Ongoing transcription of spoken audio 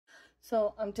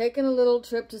So I'm taking a little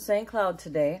trip to St. Cloud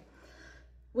today,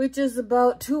 which is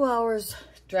about 2 hours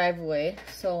drive away.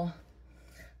 So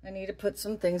I need to put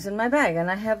some things in my bag.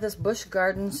 And I have this Busch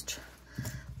Gardens,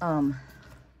 I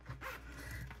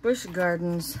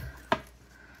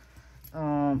don't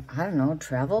know,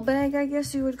 travel bag, I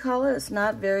guess you would call it. It's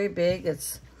not very big.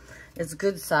 It's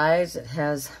good size. It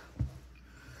has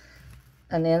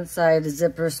an inside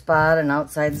zipper spot, an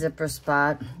outside zipper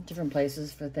spot, different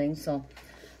places for things. So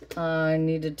I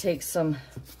need to take some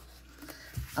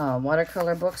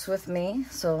watercolor books with me.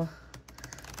 So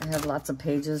I have lots of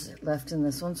pages left in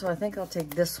this one. So I think I'll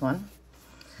take this one.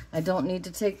 I don't need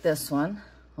to take this one,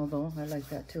 although I like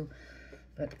that too.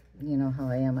 But you know how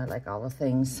I am, I like all the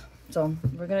things. So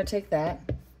we're gonna take that.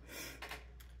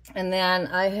 And then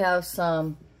I have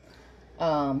some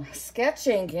sketch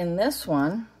ink in this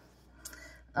one.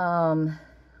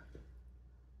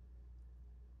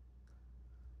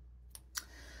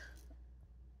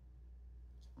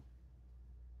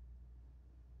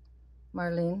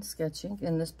 Marlene sketching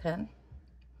in this pen.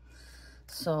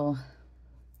 So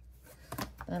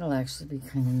that'll actually be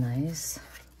kind of nice.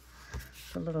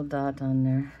 Put a little dot on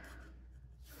there.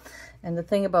 And the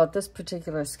thing about this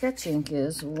particular sketch ink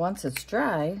is once it's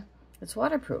dry, it's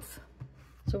waterproof.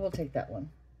 So we'll take that one.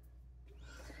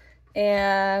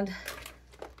 And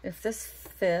if this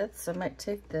fits, I might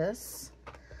take this.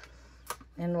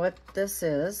 And what this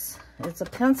is, it's a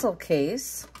pencil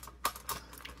case.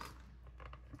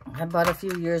 I bought a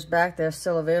few years back. They're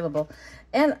still available.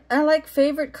 And I like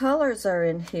favorite colors are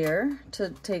in here to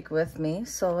take with me.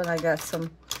 So and I got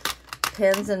some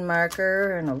pens and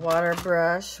marker and a water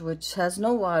brush, which has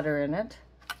no water in it.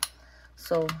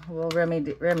 So we'll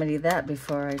remedy that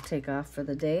before I take off for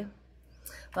the day.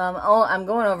 I'm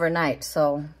going overnight,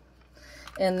 so.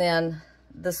 And then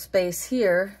the space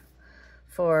here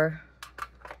for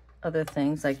other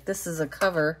things. Like this is a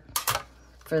cover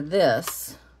for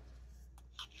this.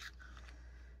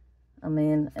 I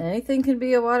mean, anything can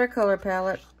be a watercolor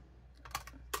palette.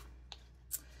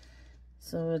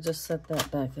 So we'll just set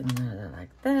that back in there like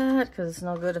that, because it's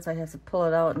no good if I have to pull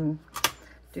it out and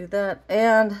do that.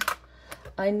 And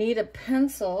I need a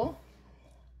pencil.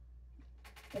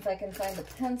 If I can find a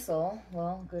pencil,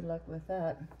 well, good luck with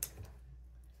that.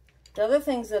 The other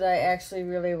things that I actually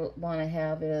really want to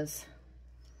have is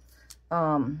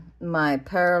my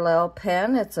parallel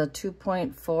pen. It's a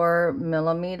 2.4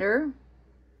 millimeter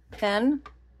pen.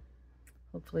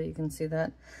 Hopefully you can see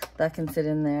that. That can fit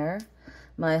in there.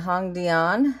 My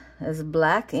Hongdian is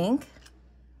black ink.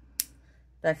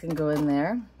 That can go in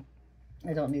there.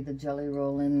 I don't need the jelly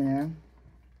roll in there.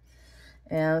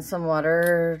 And some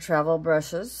water travel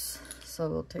brushes. So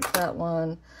we'll take that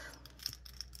one.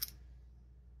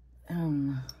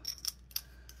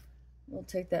 We'll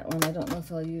take that one. I don't know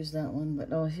if I'll use that one,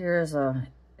 but oh, here's a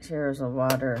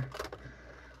water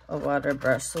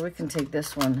brush. So we can take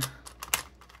this one.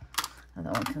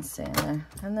 That one can stay in there.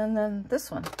 And then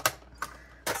this one.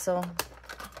 So,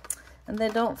 and they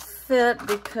don't fit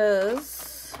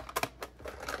because,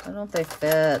 why don't they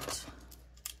fit?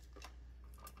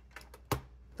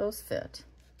 Those fit.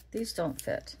 These don't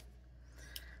fit.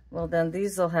 Well, then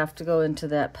these will have to go into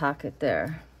that pocket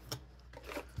there.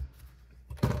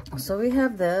 So we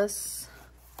have this.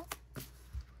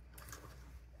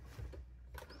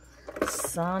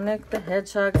 Sonic the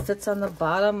Hedgehog fits on the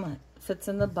bottom, fits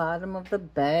in the bottom of the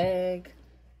bag.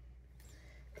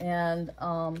 And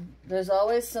there's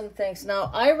always some things. Now,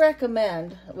 I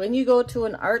recommend when you go to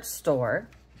an art store,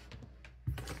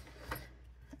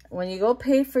 when you go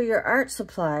pay for your art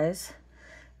supplies,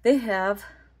 they have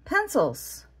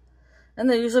pencils. And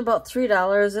they're usually about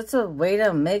 $3. It's a way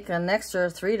to make an extra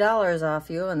 $3 off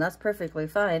you, and that's perfectly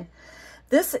fine.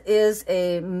 This is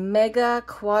a Mega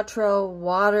Quattro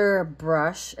water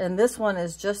brush, and this one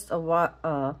is just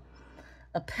a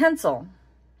pencil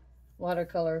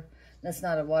watercolor. That's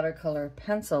not a watercolor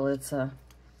pencil. It's a,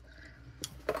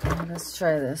 let's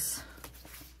try this.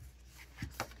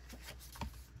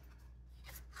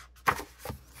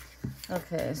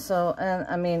 Okay, so, and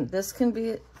I mean, this can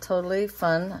be totally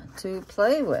fun to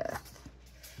play with.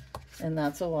 And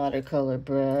that's a watercolor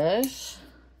brush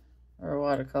or a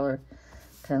watercolor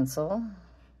pencil.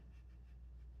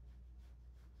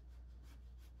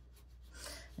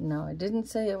 No, I didn't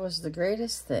say it was the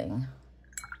greatest thing.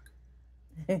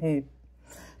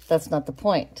 That's not the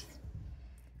point.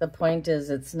 The point is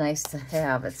it's nice to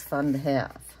have. It's fun to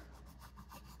have.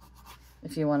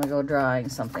 If you want to go drawing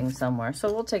something somewhere.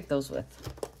 So we'll take those with.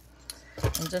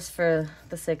 And just for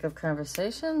the sake of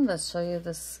conversation, let's show you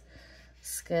this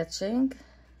sketching.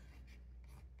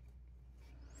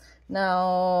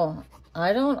 Now,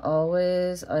 I don't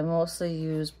always, I mostly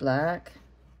use black.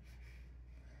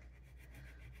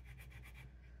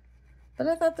 But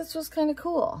I thought this was kind of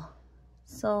cool.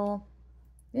 So,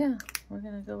 yeah, we're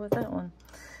going to go with that one.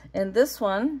 And this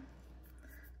one,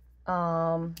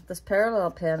 this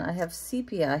parallel pen, I have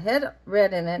sepia. I had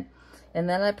red in it, and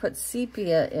then I put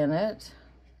sepia in it.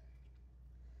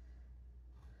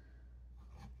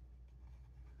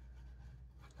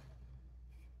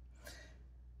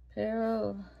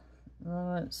 Oh,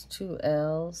 it's 2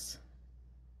 L's.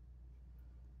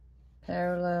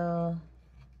 Parallel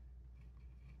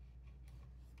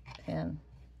pen.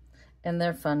 And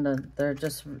they're fun to, they're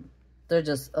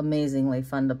just amazingly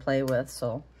fun to play with,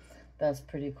 so that's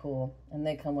pretty cool. And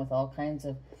they come with all kinds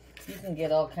of, you can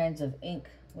get all kinds of ink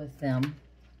with them.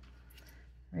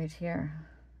 Right here.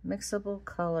 Mixable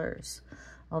colors.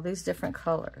 All these different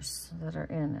colors that are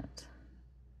in it.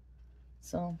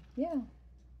 So, yeah.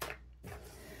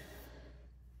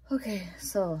 Okay,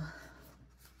 so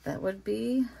that would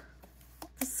be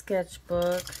the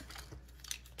sketchbook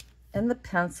and the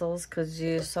pencils, because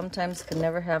you sometimes can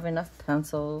never have enough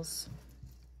pencils.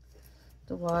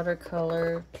 The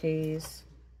watercolor case.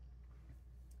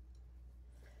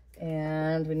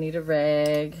 And we need a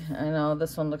rag. I know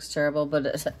this one looks terrible, but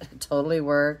it totally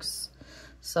works.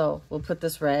 So we'll put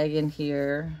this rag in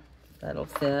here. That'll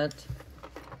fit.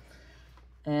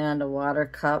 And a water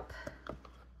cup,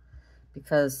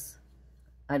 because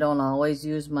I don't always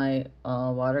use my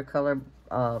watercolor.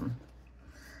 I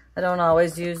don't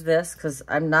always use this because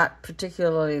I'm not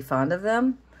particularly fond of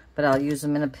them, but I'll use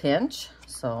them in a pinch.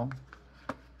 So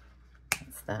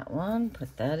that's that one.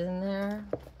 Put that in there.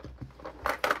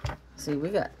 See, we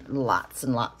got lots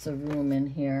and lots of room in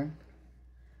here.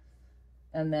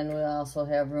 And then we also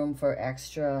have room for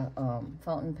extra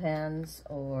fountain pens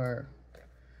or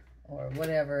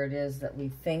whatever it is that we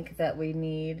think that we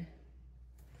need.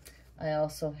 I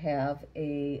also have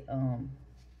a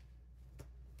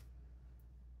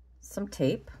some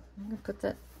tape. I'm gonna put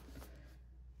that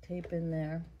tape in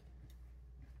there.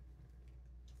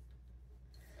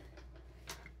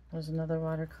 There's another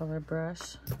watercolor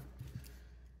brush.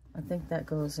 I think that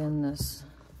goes in this.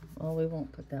 Well, we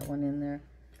won't put that one in there.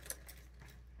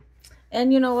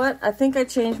 And you know what? I think I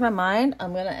changed my mind.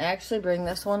 I'm gonna actually bring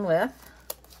this one with,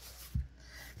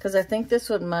 because I think this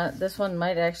one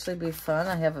might actually be fun.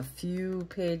 I have a few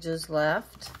pages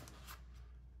left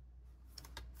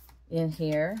in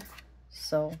here.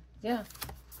 So, yeah.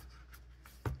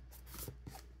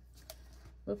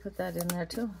 We'll put that in there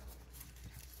too.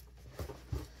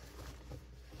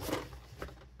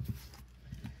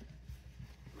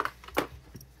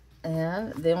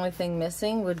 And the only thing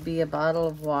missing would be a bottle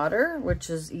of water, which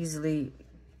is easily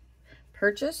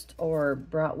purchased or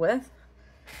brought with.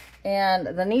 And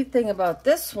the neat thing about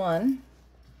this one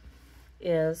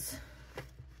is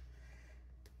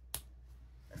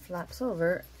it flaps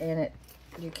over and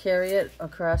you carry it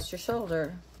across your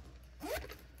shoulder.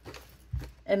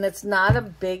 And it's not a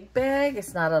big bag.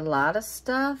 It's not a lot of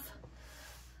stuff.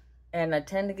 And I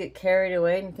tend to get carried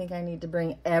away and think I need to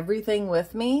bring everything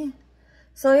with me.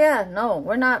 So yeah, no,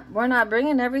 we're not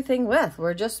bringing everything with.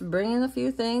 We're just bringing a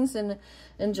few things and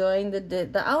enjoying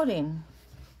the outing.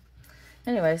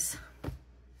 Anyways,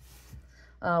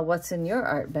 what's in your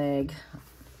art bag?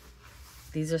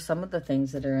 These are some of the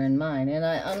things that are in mine. And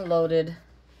I unloaded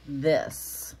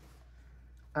this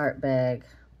art bag,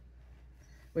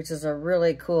 which is a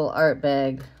really cool art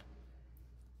bag.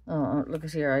 Oh, look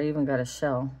at here. I even got a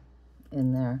shell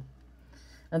in there.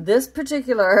 And this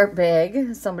particular art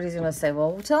bag, somebody's going to say,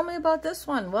 well, tell me about this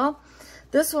one. Well,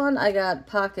 this one I got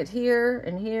pocket here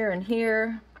and here and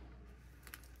here.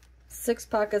 6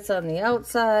 pockets on the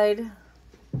outside,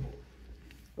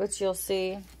 which you'll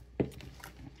see.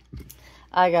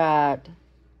 I got,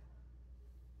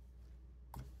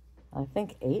 I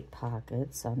think, 8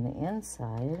 pockets on the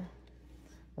inside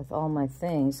with all my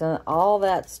things. And all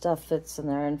that stuff fits in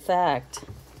there. In fact,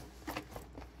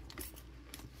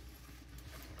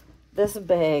 this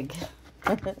bag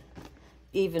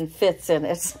even fits in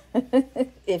it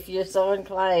if you're so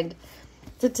inclined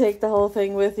to take the whole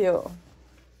thing with you.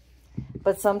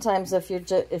 But sometimes if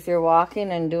you're walking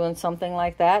and doing something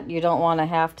like that, you don't want to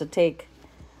have to take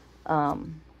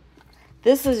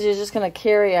this is you're just going to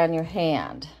carry on your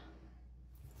hand,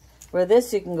 where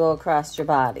this you can go across your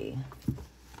body.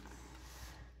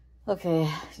 Okay,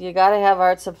 you got to have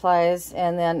art supplies.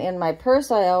 And then in my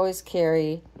purse, I always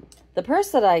carry the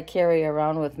purse that I carry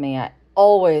around with me. I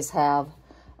always have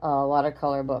a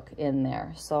watercolor book in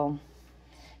there. So,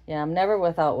 yeah, I'm never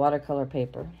without watercolor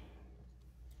paper.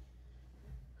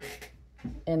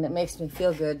 And it makes me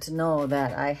feel good to know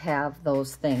that I have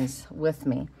those things with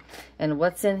me. And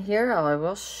what's in here, I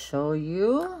will show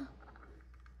you.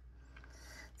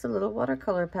 It's a little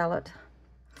watercolor palette.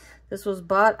 This was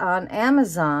bought on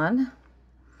Amazon.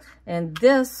 And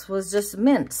this was just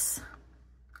mints.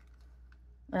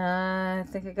 I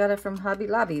think I got it from Hobby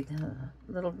Lobby,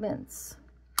 little mints.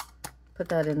 Put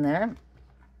that in there.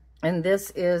 And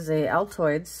this is a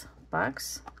Altoids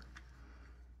box.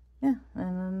 Yeah,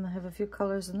 and then I have a few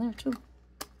colors in there too.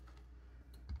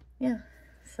 Yeah,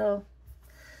 so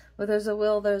where there's a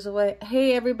will, there's a way.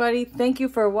 Hey everybody, thank you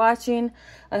for watching.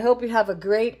 I hope you have a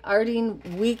great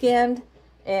arting weekend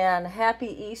and happy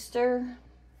Easter.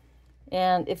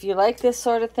 And if you like this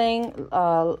sort of thing,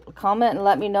 comment and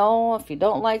let me know. If you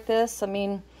don't like this, I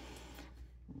mean,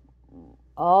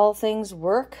 all things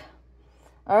work.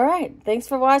 All right, thanks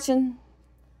for watching.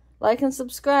 Like and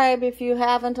subscribe if you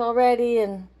haven't already,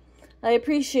 and I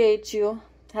appreciate you.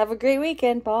 Have a great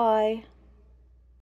weekend. Bye.